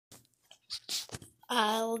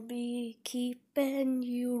I'll be keeping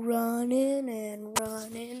you running and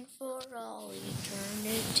running for all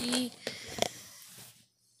eternity.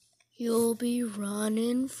 You'll be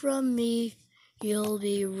running from me. You'll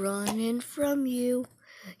be running from you.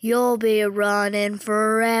 You'll be running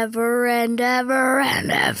forever and ever and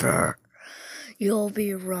ever. You'll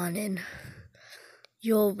be running.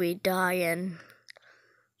 You'll be dying.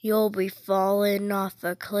 You'll be falling off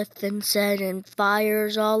a cliff and setting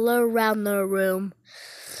fires all around the room.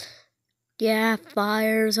 Yeah,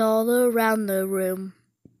 fires all around the room.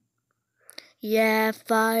 Yeah,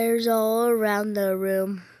 fires all around the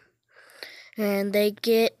room. And they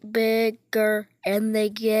get bigger, and they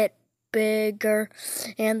get bigger,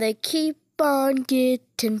 and they keep on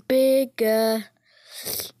getting bigger.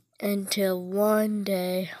 Until one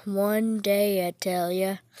day, I tell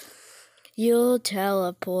ya, you'll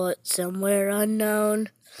teleport somewhere unknown.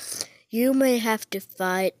 You may have to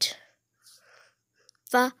fight.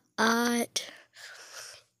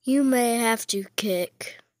 You may have to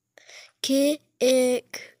kick.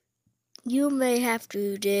 You may have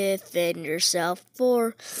to defend yourself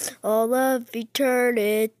for all of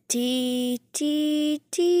eternity.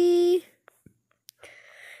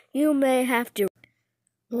 You may have to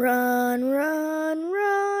run.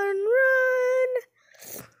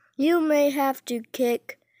 You may have to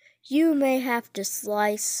kick. You may have to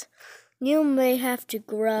slice. You may have to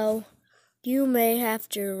grow. You may have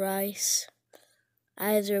to rise.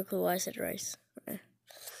 I had zero clue why I said rice.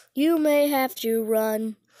 You may have to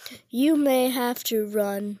run. You may have to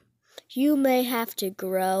run. You may have to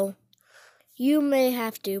grow. You may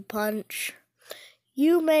have to punch.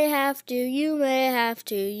 You may have to. You may have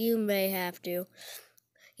to. You may have to.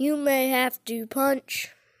 You may have to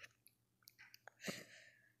punch.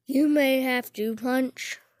 You may have to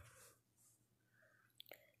punch.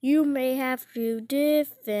 You may have to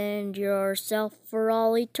defend yourself for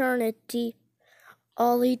all eternity.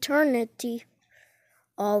 All eternity.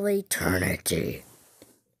 All eternity.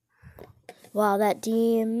 While that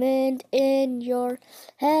demon in your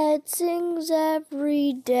head sings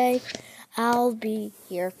every day, I'll be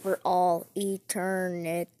here for all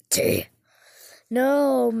eternity.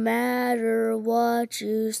 No matter what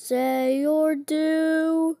you say or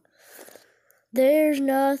do, there's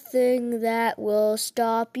nothing that will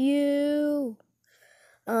stop you.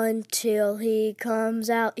 Until he comes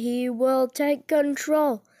out, he will take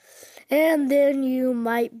control, and then you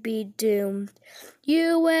might be doomed.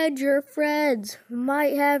 You and your friends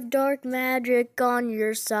might have dark magic on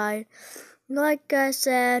your side. Like I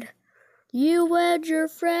said, you and your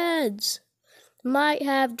friends might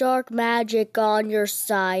have dark magic on your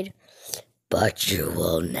side, but you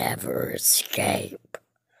will never escape.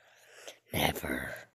 Never.